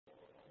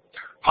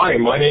Hi,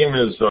 my name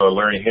is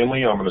Larry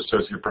Hanley. I'm an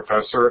associate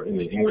professor in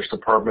the English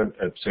department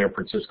at San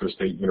Francisco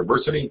State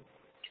University,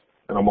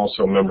 and I'm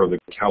also a member of the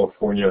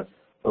California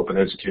Open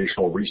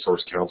Educational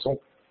Resource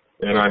Council.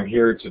 And I'm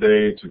here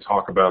today to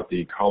talk about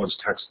the College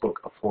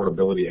Textbook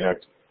Affordability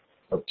Act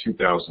of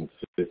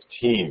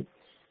 2015.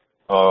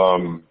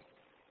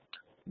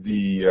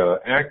 The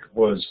act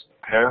was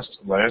passed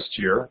last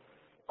year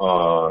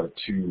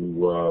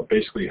to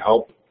basically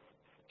help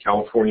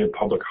California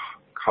public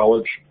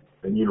college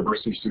and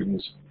university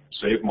students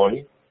save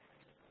money,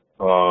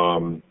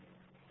 and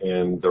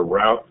the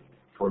route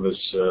for this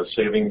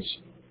savings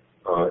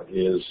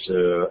is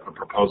a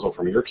proposal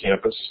from your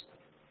campus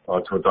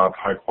to adopt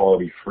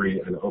high-quality, free,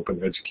 and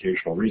open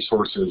educational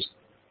resources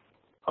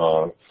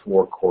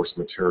for course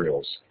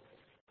materials.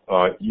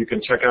 You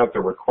can check out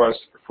the request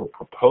for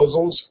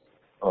proposals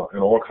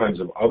and all kinds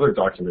of other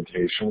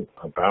documentation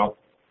about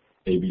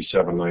AB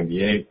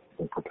 798,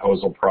 the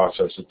proposal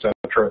process,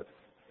 etc.,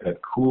 at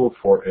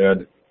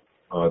cool4ed.org.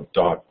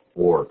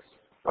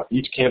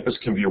 Each campus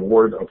can be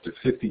awarded up to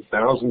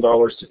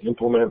 $50,000 to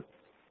implement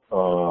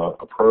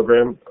a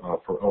program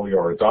for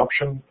OER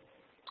adoption,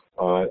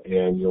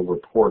 and you'll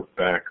report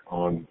back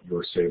on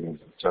your savings,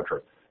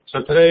 etc.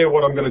 So today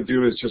what I'm going to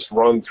do is just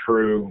run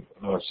through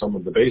some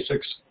of the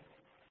basics.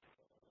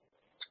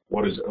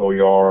 What is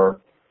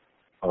OER?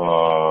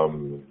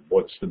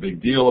 What's the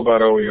big deal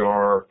about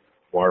OER?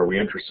 Why are we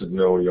interested in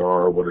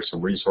OER? What are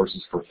some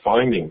resources for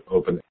finding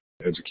open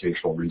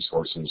educational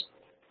resources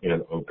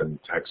and open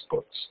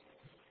textbooks?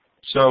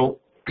 So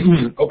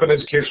open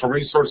educational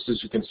resources,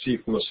 as you can see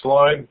from the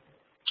slide,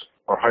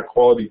 are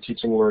high-quality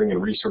teaching, learning,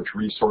 and research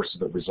resources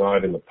that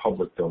reside in the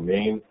public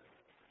domain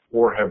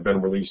or have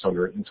been released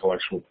under an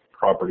intellectual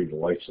property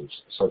license,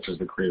 such as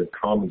the Creative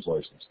Commons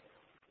license.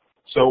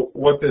 So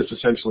what this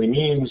essentially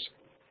means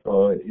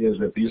is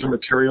that these are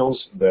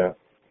materials that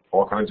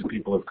all kinds of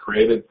people have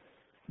created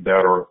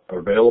that are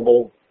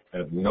available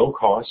at no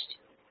cost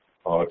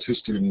to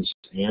students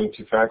and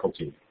to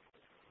faculty.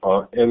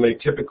 And they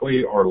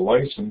typically are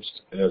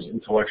licensed as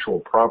intellectual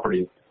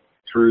property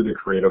through the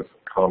Creative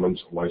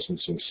Commons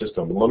licensing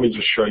system. And let me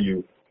just show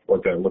you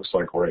what that looks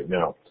like right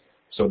now.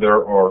 So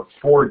there are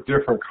 4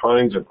 different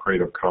kinds of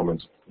Creative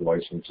Commons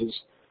licenses: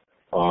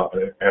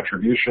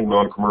 attribution,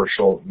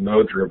 non-commercial,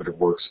 no derivative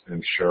works,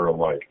 and share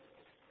alike.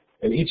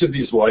 And each of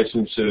these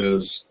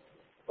licenses,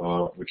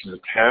 which is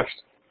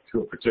attached to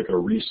a particular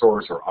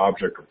resource or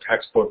object or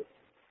textbook,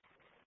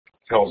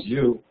 tells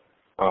you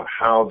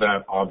how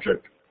that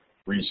object,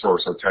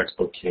 resource, or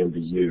textbook can be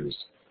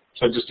used.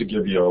 So just to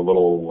give you a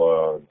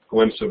little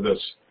glimpse of this,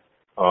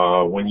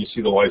 when you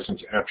see the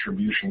license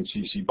attribution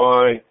CC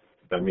BY,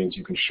 that means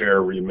you can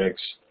share, remix,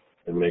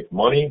 and make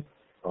money,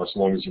 as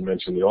long as you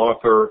mention the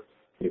author.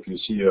 If you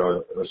see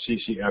a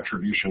CC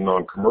attribution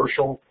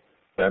non-commercial,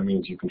 that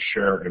means you can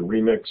share and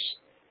remix.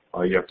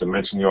 You have to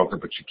mention the author,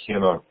 but you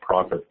cannot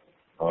profit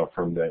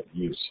from that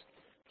use.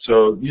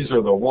 So these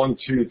are the 1,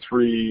 2,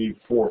 3,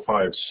 4,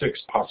 5,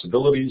 6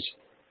 possibilities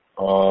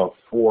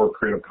for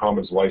Creative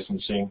Commons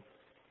licensing.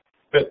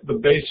 But the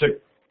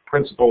basic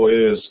principle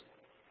is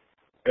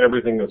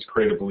everything that's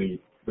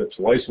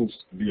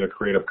licensed via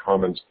Creative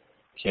Commons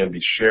can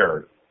be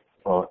shared,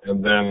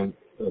 and then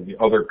the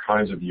other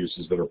kinds of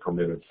uses that are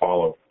permitted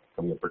follow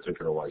from the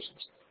particular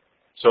license.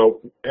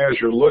 So as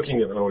you're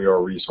looking at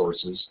OER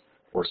resources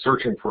or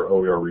searching for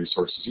OER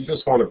resources, you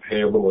just want to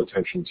pay a little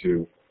attention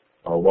to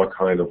what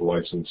kind of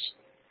license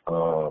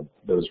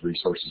those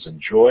resources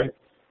enjoy.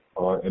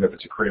 And if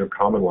it's a Creative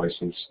Commons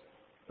license,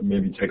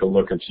 maybe take a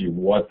look and see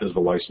what does the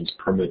license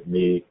permit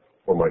me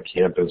or my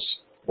campus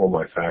or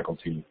my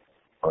faculty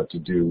to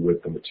do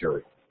with the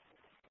material.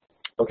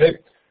 Okay,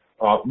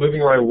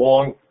 moving right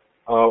along.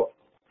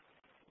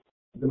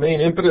 The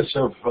main impetus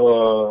of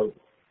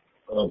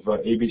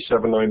AB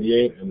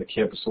 798 and the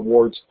campus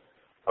awards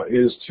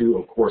is to,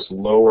 of course,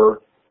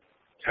 lower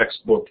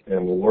textbook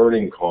and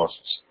learning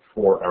costs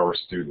for our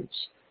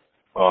students.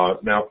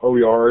 Now,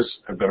 OERs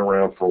have been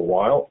around for a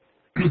while.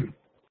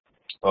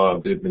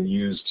 They've been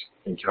used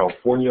in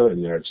California, in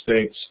the United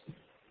States,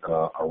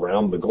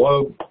 around the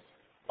globe.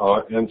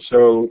 And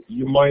so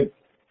you might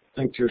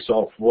think to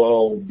yourself,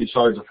 well,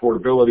 besides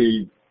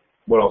affordability,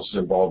 what else is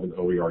involved in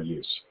OER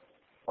use?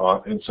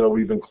 And so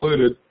we've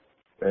included,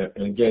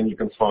 and again, you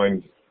can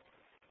find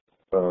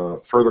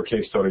further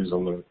case studies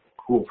on the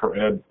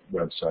Cool4Ed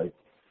website,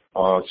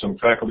 some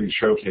faculty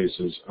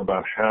showcases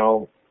about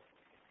how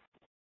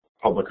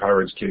public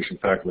higher education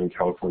faculty in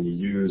California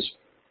use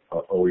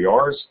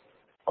OERs,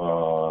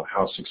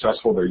 how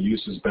successful their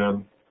use has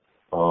been,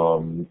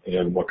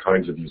 and what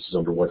kinds of uses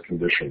under what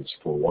conditions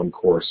for one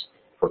course,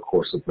 for a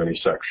course with many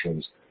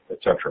sections,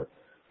 etc.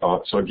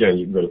 So again,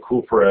 you can go to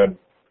Cool4Ed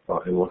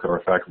and look at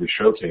our faculty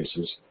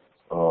showcases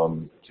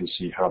to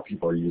see how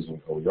people are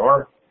using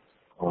OER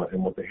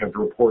and what they have to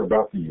report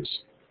about the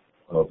use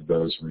of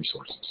those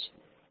resources.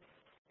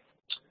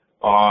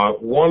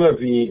 One of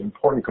the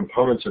important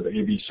components of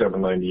AB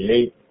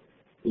 798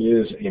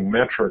 is a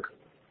metric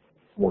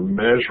for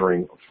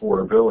measuring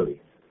affordability.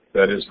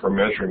 that is for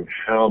measuring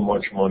how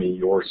much money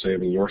you're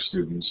saving your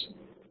students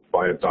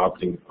by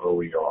adopting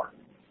OER.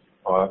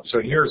 So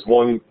here's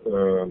one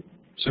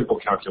simple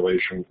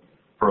calculation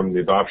from the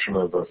adoption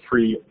of a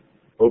free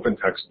open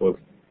textbook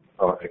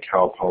at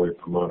Cal Poly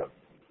Pomona.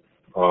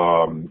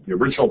 The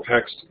original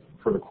text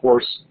for the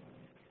course,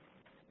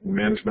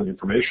 Management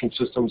Information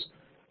Systems,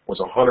 was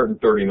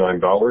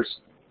 $139,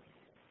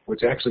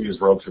 which actually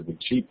is relatively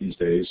cheap these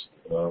days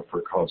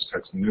for a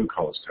new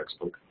college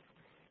textbook.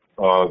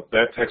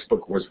 That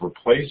textbook was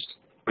replaced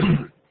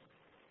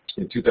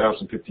in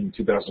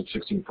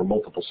 2015-2016 for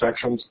multiple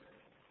sections,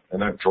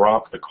 and that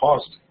dropped the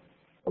cost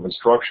of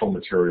instructional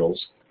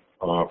materials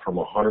from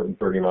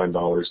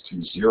 $139 to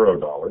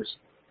 $0,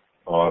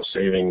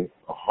 saving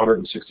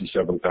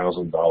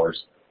 $167,000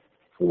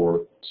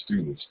 for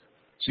students.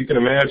 So you can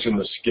imagine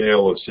the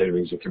scale of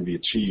savings that can be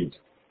achieved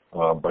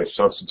by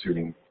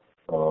substituting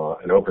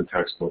an open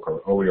textbook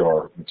or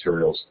OER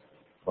materials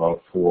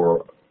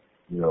for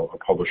a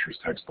publisher's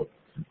textbook.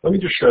 Let me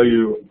just show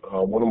you,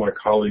 one of my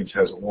colleagues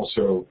has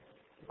also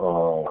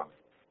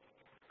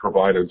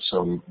provided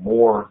some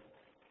more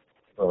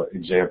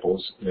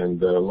examples,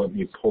 and let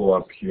me pull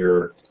up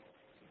here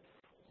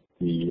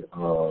the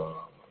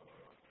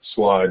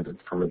slide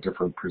from a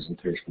different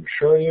presentation to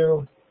show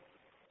you.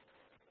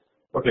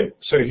 Okay,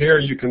 so here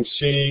you can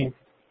see,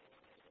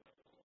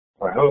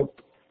 I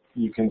hope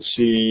you can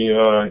see,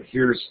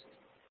 here's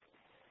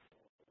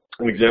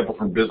an example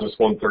from Business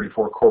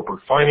 134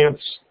 Corporate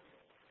Finance.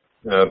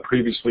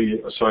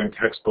 Previously assigned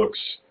textbooks,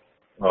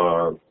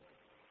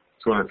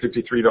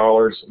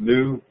 $253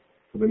 new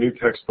for the new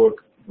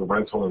textbook, the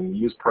rental and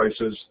use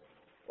prices,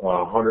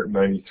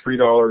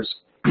 $193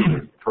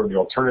 for the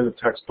alternative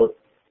textbook.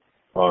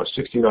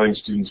 69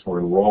 students were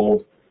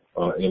enrolled,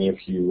 and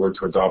if you were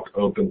to adopt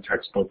open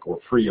textbook or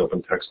free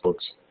open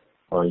textbooks,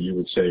 you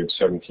would save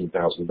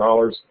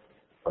 $17,000.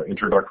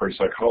 Introductory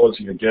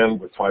psychology, again,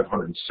 with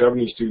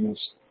 570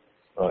 students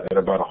at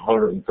about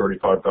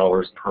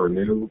 $135 per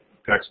new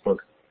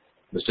textbook.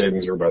 The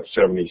savings are about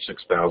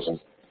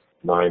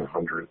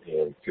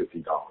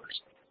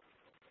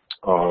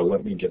 $76,950.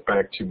 Let me get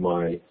back to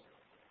my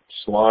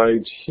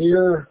slides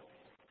here,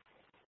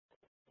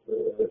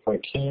 if I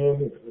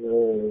can.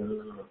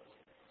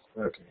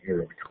 Okay,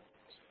 here we go.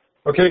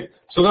 Okay,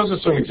 so those are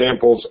some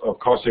examples of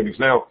cost savings.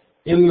 Now,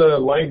 in the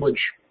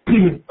language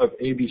of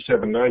AB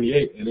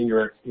 798 and in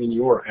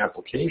your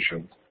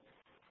application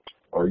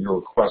or your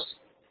request,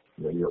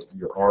 your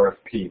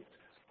RFP,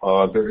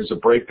 there is a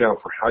breakdown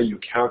for how you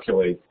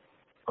calculate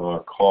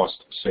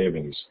cost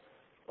savings,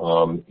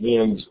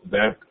 and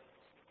that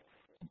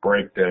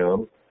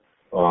breakdown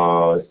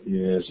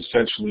is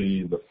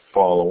essentially the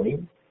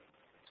following.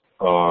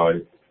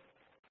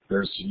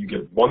 You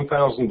get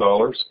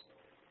 $1,000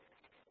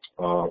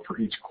 for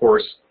each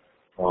course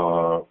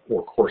or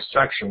course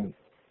section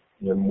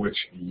in which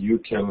you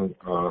can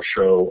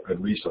show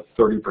at least a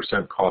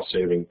 30% cost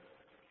saving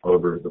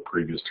over the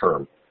previous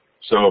term.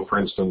 So, for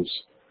instance,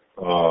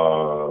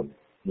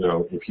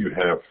 if you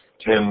have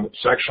 10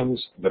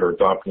 sections that are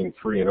adopting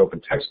free and open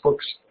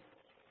textbooks,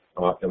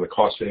 and the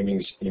cost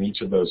savings in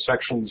each of those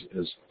sections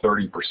is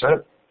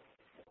 30%,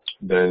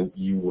 then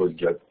you would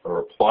get or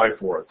apply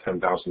for a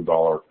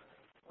 $10,000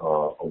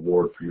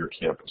 award for your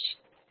campus.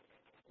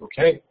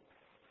 Okay.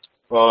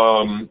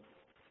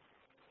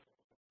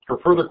 For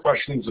further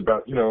questions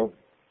about,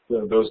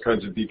 those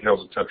kinds of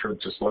details, etc.,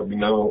 just let me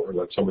know or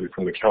let somebody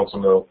from the council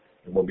know,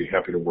 and we'll be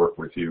happy to work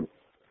with you.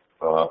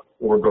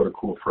 Or go to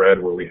Cool for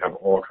Ed, where we have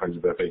all kinds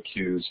of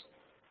FAQs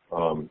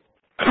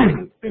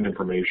and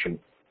information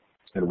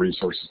and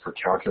resources for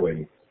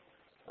calculating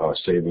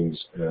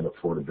savings and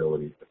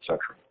affordability, etc.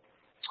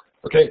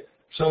 Okay,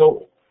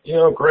 so,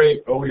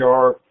 great,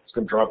 OER is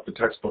going to drop the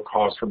textbook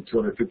cost from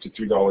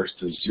 $253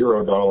 to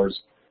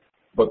 $0,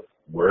 but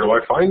where do I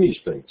find these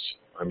things?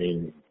 I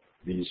mean,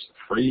 these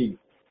free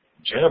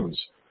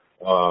gems,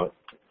 where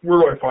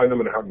do I find them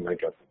and how can I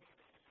get them?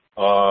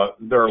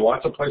 There are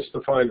lots of places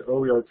to find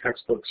OER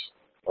textbooks.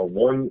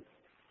 One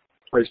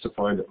place to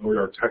find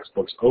OER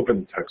textbooks,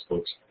 open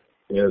textbooks,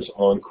 is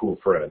on Cool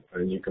for Ed,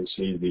 and you can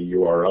see the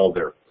URL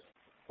there.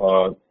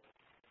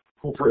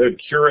 Cool for Ed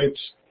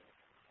curates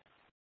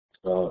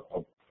a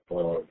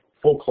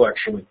full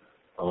collection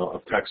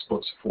of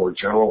textbooks for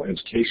general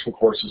education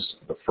courses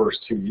the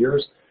first 2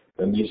 years,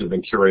 and these have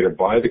been curated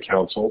by the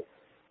council.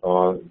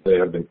 They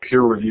have been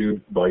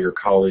peer-reviewed by your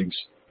colleagues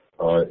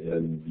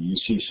in the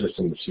UC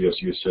system, the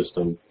CSU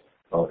system,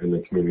 in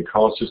the community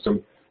college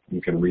system. You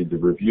can read the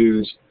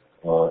reviews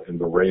and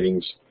the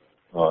ratings,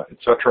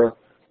 etc.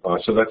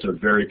 So that's a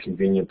very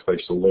convenient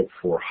place to look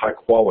for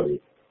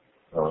high-quality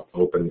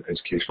open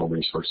educational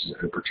resources,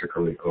 and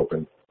particularly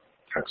open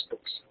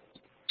textbooks.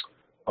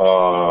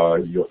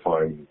 You'll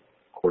find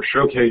course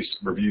showcase,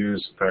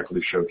 reviews,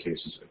 faculty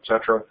showcases,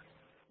 etc.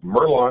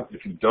 Merlot,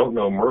 if you don't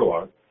know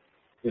Merlot,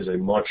 is a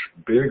much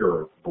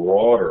bigger,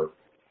 broader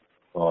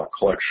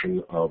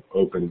collection of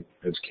open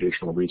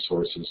educational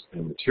resources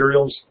and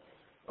materials,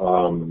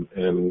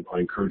 and I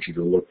encourage you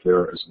to look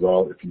there as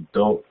well. If you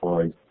don't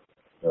find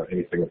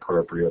anything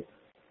appropriate,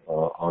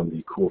 on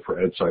the Cool for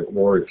Ed site,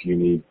 or if you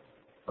need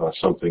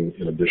something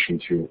in addition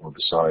to or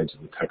besides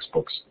the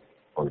textbooks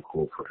on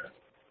Cool for Ed.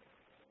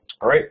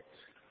 All right.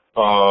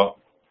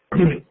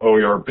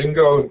 OER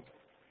bingo,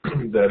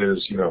 that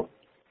is,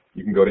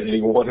 you can go to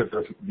any one of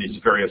these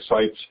various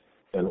sites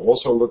and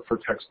also look for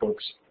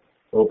textbooks,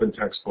 open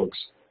textbooks.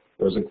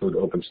 Those include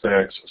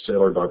OpenStax,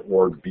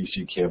 Sailor.org,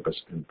 BC Campus,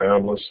 and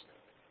Boundless.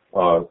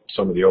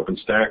 Some of the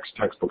OpenStax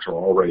textbooks are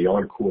already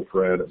on Cool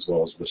for Ed, as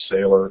well as the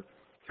Sailor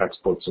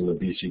textbooks and the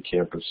BC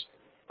Campus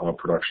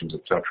productions,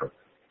 etc.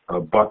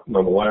 But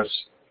nonetheless,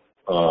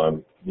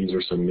 these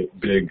are some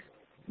big,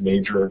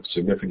 major,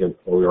 significant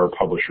OER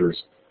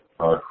publishers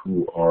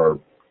who are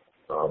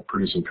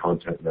producing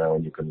content now,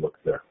 and you can look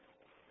there.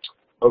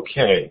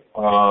 Okay.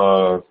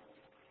 Oh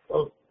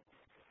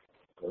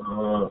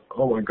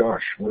my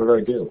gosh, what did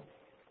I do?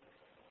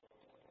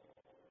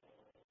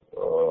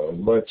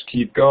 Let's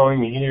keep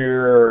going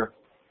here.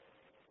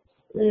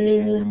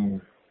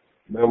 And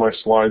now my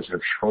slides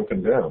have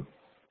shrunken down.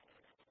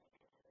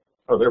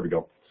 Oh, there we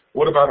go.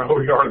 What about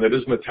OER that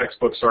isn't a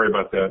textbook? Sorry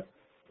about that.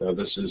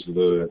 This is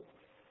the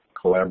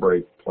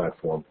Collaborate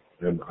platform,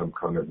 and I'm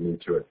kind of new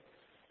to it.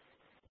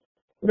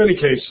 In any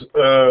case,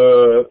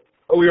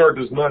 OER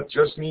does not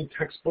just need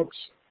textbooks.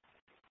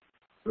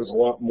 There's a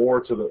lot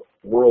more to the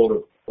world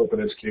of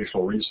open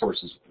educational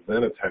resources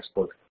than a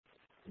textbook.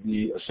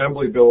 The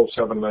Assembly Bill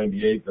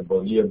 798, the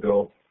Bonilla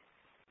Bill,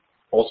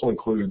 also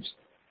includes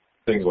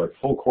things like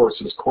full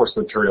courses, course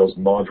materials,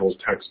 modules,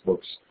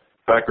 textbooks,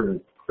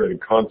 faculty-created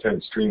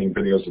content, streaming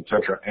videos,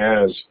 etc.,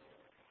 as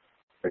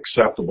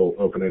acceptable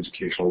open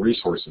educational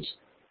resources.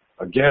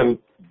 Again,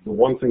 the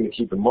one thing to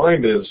keep in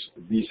mind is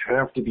these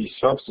have to be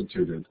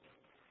substituted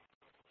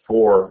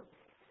for,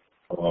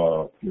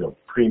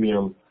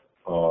 premium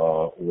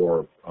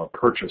or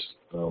purchased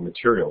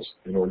materials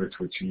in order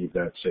to achieve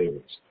that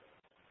savings.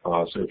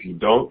 So if you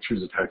don't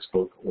choose a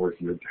textbook, or if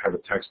you have a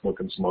textbook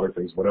and some other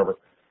things, whatever,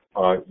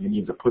 you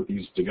need to put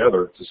these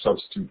together to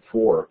substitute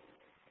for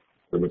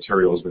the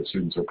materials that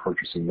students are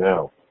purchasing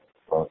now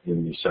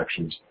in these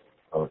sections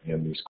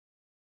and these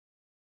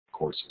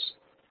courses.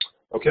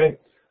 Okay.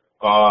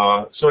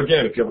 So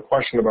again, if you have a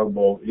question about,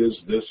 well, is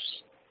this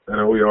an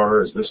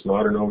OER? Is this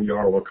not an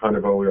OER? What kind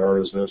of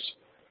OER is this?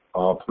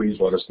 Please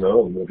let us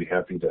know, and we'll be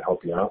happy to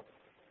help you out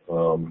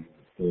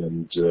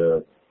and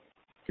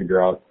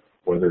figure out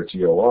whether it's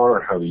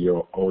EOR, how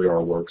the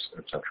OER works,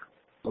 etc.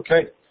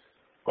 Okay.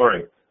 All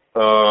right.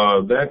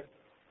 That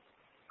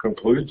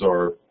concludes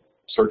our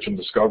search and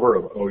discover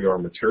of OER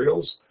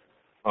materials.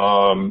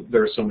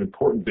 There are some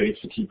important dates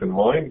to keep in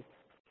mind.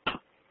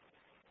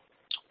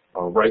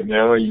 Right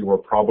now, you are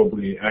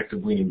probably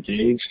actively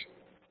engaged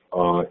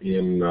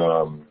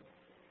in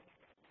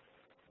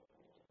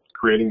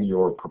creating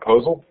your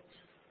proposal.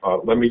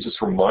 Let me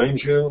just remind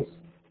you,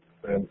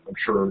 and I'm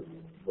sure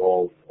you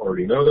all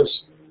already know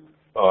this,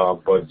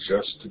 but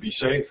just to be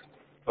safe,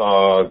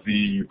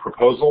 the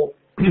proposal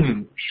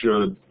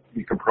should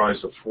be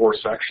comprised of 4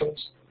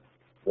 sections.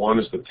 One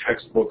is the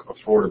Textbook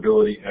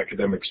Affordability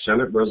Academic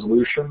Senate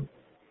Resolution.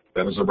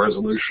 That is a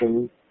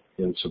resolution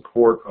in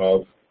support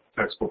of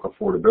textbook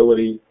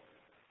affordability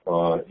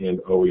and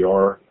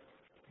OER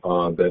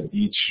that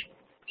each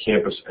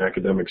campus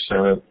academic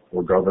senate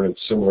or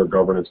similar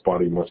governance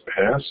body must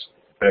pass.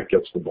 That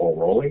gets the ball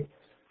rolling.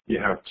 You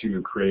have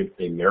to create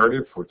a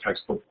narrative for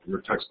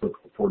your textbook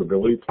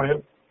affordability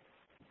plan.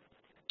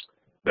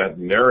 That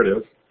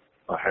narrative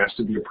has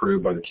to be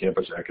approved by the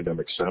campus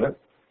academic senate.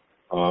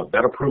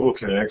 That approval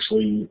can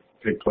actually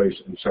take place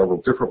in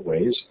several different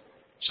ways.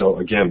 So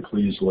again,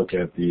 please look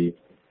at the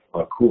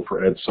Cool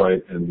for Ed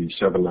site and the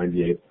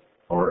 798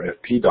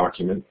 RFP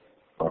document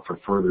for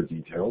further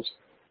details.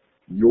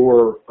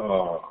 Your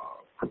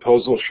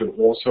proposal should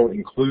also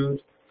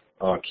include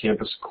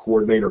campus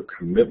coordinator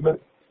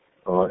commitment.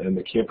 And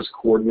the campus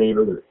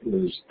coordinator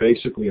is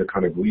basically a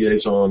kind of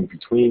liaison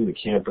between the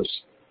campus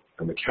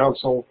and the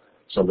council,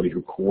 somebody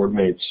who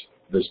coordinates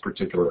this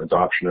particular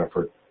adoption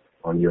effort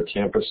on your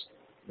campus.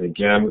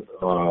 Again,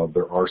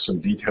 there are some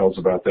details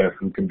about that,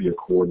 who can be a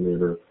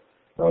coordinator,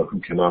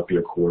 who cannot be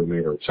a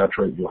coordinator,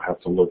 etc. You'll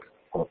have to look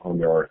on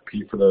the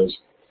RFP for those.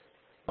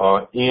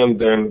 And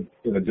then,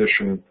 in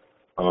addition,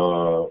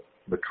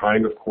 the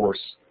kind of course,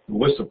 the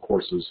list of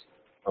courses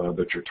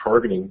that you're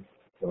targeting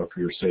for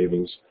your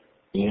savings,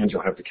 and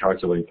you'll have to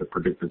calculate the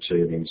predicted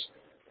savings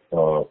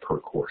per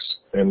course.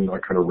 And I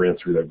kind of ran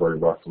through that very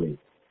roughly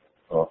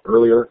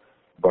earlier,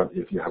 but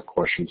if you have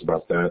questions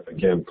about that,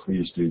 again,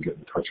 please do get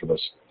in touch with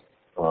us.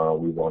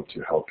 We want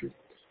to help you.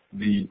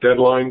 The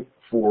deadline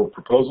for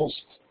proposals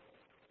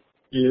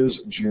is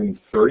June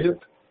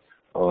 30th,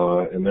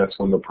 and that's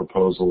when the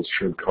proposals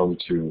should come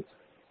to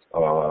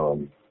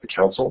the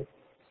council.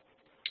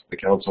 The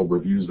council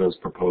reviews those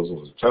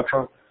proposals,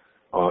 etc.,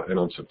 and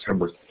on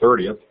September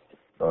 30th,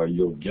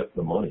 you'll get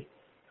the money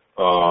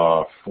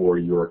for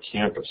your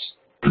campus.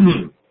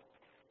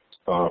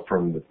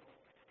 From the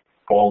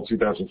fall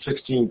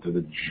 2016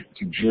 to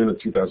June of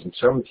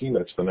 2017,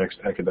 that's the next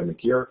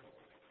academic year,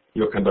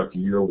 you'll conduct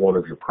year 1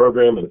 of your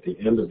program, and at the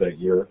end of that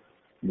year,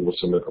 you will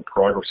submit a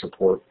progress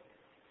report.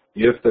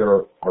 If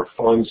there are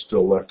funds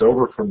still left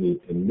over from the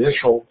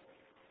initial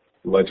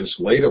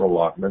legislative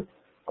allotment,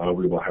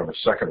 we will have a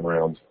second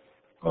round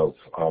of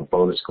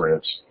bonus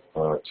grants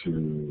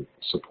to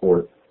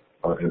support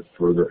and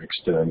further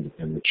extend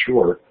and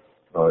mature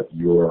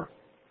your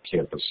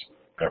campus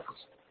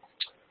efforts.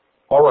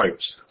 All right.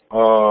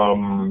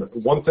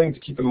 One thing to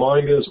keep in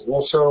mind is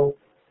also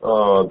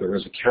there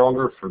is a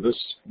calendar for this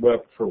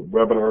for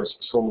webinars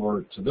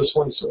similar to this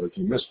one. So if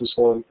you missed this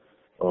one,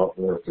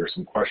 or if there's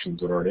some questions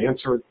that aren't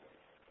answered,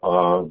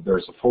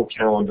 there's a full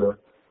calendar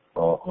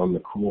on the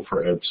Cool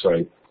for Ed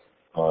site,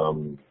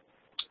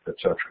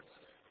 etc.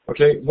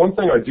 Okay, one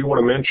thing I do want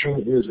to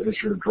mention is as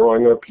you're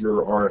drawing up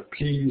your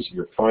RFPs,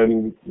 you're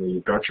finding,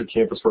 you've got your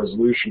campus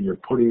resolution, you're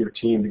putting your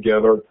team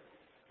together,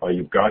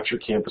 you've got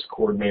your campus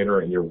coordinator,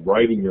 and you're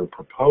writing your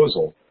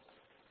proposal.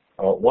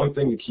 One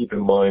thing to keep in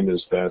mind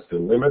is that the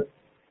limit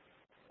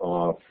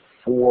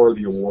for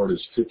the award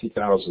is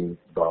 $50,000.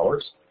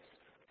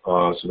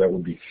 So that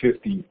would be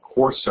 50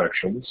 course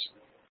sections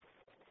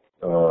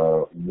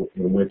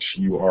in which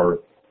you are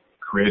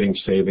creating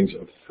savings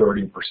of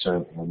 30%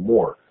 or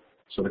more.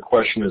 So the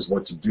question is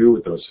what to do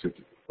with those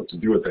what to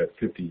do with that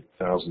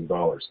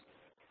 $50,000.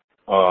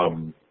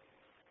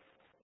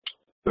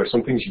 There are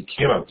some things you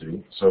cannot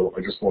do, so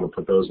I just want to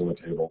put those on the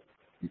table.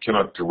 You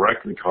cannot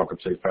directly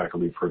compensate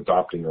faculty for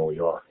adopting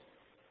OER,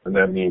 and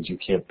that means you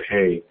can't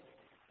pay,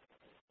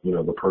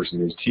 the person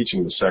who's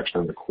teaching the section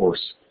of the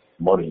course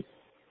money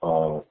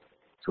to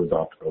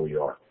adopt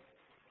OER.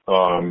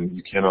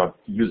 You cannot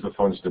use the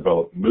funds to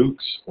develop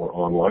MOOCs or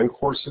online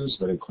courses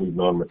that include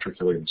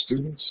non-matriculated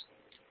students.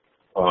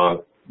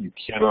 You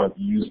cannot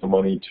use the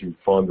money to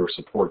fund or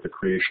support the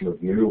creation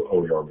of new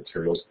OER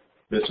materials.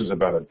 This is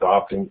about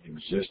adopting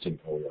existing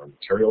OER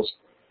materials.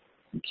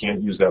 You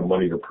can't use that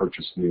money to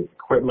purchase new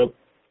equipment,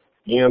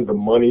 and the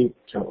money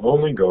can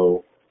only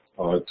go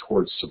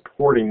towards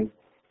supporting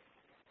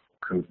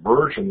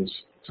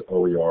conversions to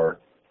OER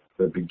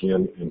that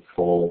begin in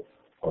fall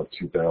of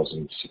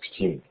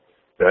 2016.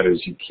 That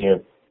is, you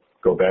can't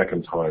go back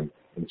in time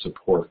and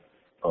support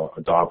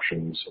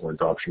adoptions or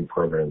adoption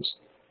programs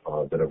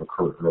that have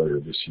occurred earlier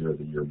this year,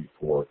 the year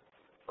before,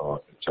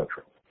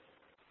 etc.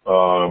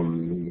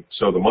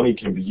 So the money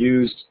can be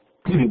used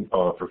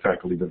for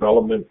faculty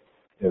development,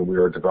 and we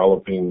are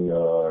developing,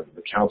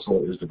 the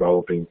council is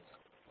developing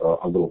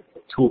a little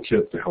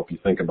toolkit to help you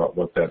think about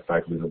what that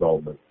faculty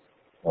development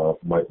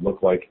might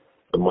look like.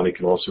 The money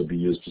can also be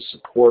used to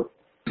support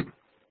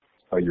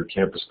your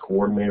campus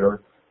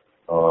coordinator.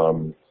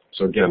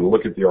 So again,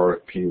 look at the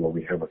RFP where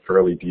we have a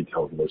fairly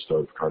detailed list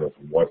of kind of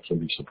what can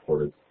be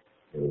supported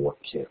and what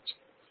can't.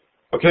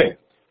 Okay,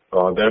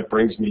 that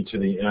brings me to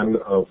the end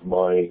of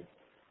my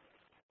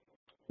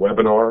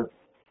webinar,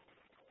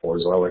 or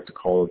as I like to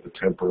call it, the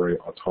Temporary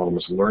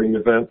Autonomous Learning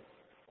Event.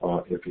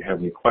 If you have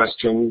any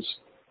questions,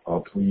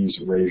 please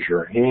raise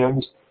your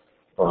hand.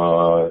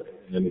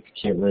 And if you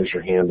can't raise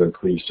your hand, then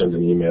please send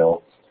an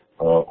email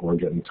or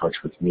get in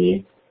touch with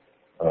me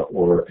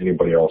or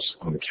anybody else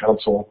on the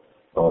council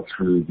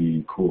through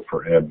the Cool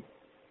for Ed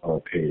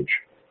page.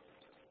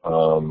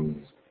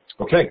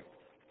 Okay.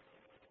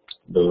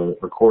 The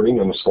recording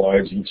and the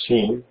slides you've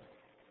seen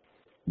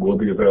will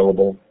be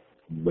available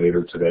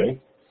later today.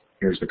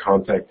 Here's the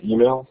contact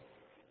email,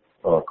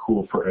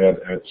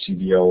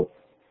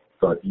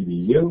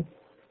 coolfored@cdl.edu.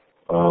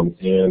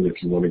 And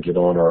if you want to get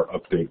on our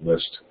update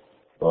list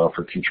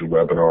for future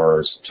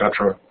webinars,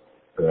 etc.,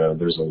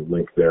 there's a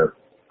link there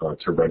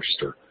to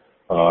register.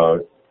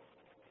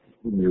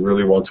 We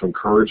really want to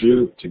encourage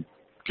you to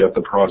get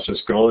the process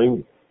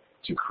going,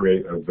 to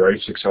create a very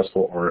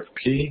successful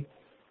RFP.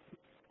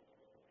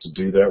 To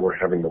do that, we're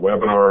having the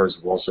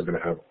webinars. We're also going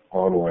to have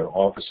online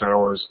office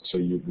hours so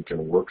we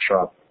can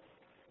workshop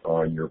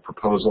your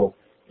proposal,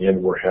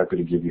 and we're happy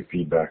to give you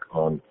feedback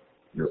on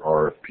your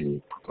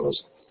RFP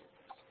proposal.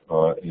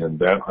 And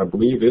that, I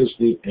believe, is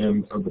the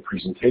end of the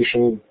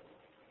presentation.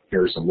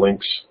 Here are some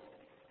links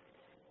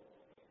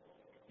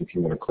if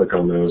you want to click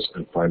on those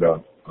and find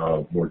out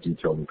more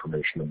detailed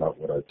information about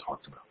what I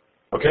talked about.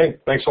 Okay,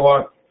 thanks a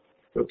lot.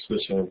 Oops,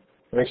 this hand.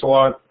 Thanks a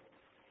lot.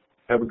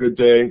 Have a good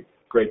day.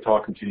 Great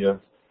talking to you.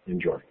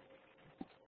 Enjoy.